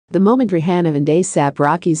The moment Rihanna and ASAP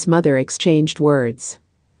Rocky's mother exchanged words.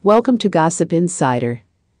 Welcome to Gossip Insider.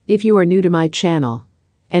 If you are new to my channel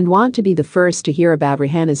and want to be the first to hear about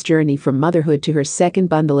Rihanna's journey from motherhood to her second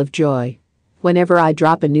bundle of joy, whenever I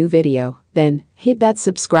drop a new video, then hit that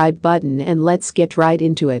subscribe button and let's get right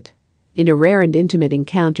into it. In a rare and intimate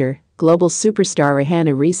encounter, global superstar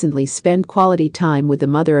Rihanna recently spent quality time with the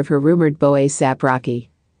mother of her rumored beau ASAP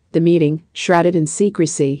Rocky. The meeting, shrouded in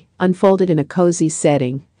secrecy, unfolded in a cozy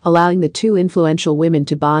setting, allowing the two influential women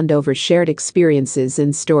to bond over shared experiences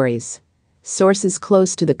and stories. Sources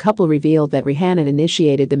close to the couple revealed that Rihanna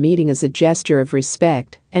initiated the meeting as a gesture of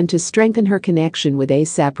respect and to strengthen her connection with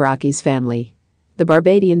ASAP Rocky's family. The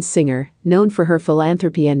Barbadian singer, known for her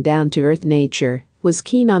philanthropy and down-to-earth nature, was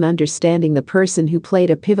keen on understanding the person who played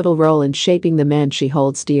a pivotal role in shaping the man she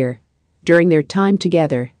holds dear. During their time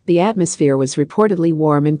together, the atmosphere was reportedly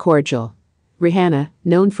warm and cordial. Rihanna,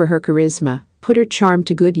 known for her charisma, put her charm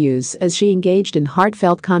to good use as she engaged in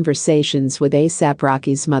heartfelt conversations with ASAP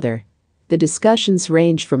Rocky's mother. The discussions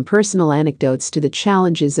ranged from personal anecdotes to the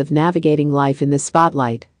challenges of navigating life in the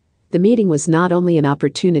spotlight. The meeting was not only an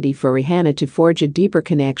opportunity for Rihanna to forge a deeper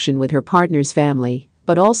connection with her partner's family,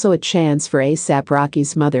 but also a chance for ASAP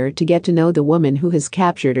Rocky's mother to get to know the woman who has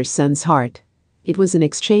captured her son's heart. It was an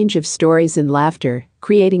exchange of stories and laughter,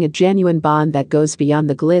 creating a genuine bond that goes beyond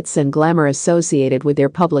the glitz and glamour associated with their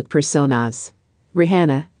public personas.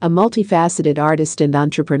 Rihanna, a multifaceted artist and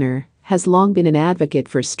entrepreneur, has long been an advocate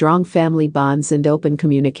for strong family bonds and open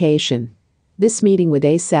communication. This meeting with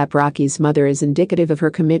ASAP Rocky's mother is indicative of her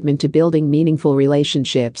commitment to building meaningful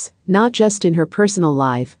relationships, not just in her personal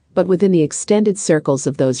life, but within the extended circles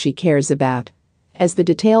of those she cares about. As the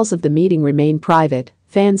details of the meeting remain private,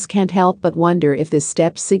 fans can't help but wonder if this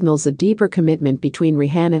step signals a deeper commitment between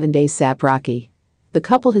Rihanna and ASAP Rocky. The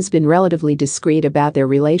couple has been relatively discreet about their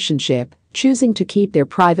relationship, choosing to keep their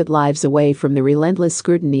private lives away from the relentless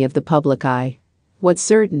scrutiny of the public eye. What's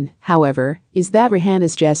certain, however, is that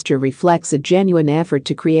Rihanna's gesture reflects a genuine effort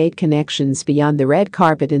to create connections beyond the red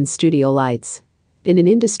carpet and studio lights. In an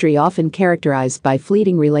industry often characterized by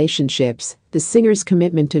fleeting relationships, the singer's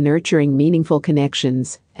commitment to nurturing meaningful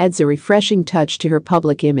connections adds a refreshing touch to her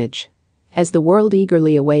public image. As the world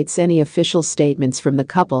eagerly awaits any official statements from the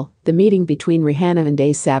couple, the meeting between Rihanna and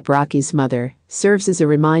ASAP Rocky's mother serves as a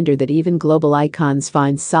reminder that even global icons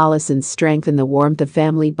find solace and strength in the warmth of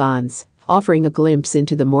family bonds, offering a glimpse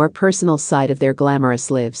into the more personal side of their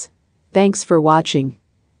glamorous lives. Thanks for watching.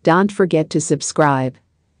 Don't forget to subscribe.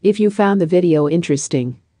 If you found the video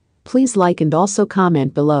interesting, please like and also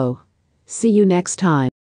comment below. See you next time.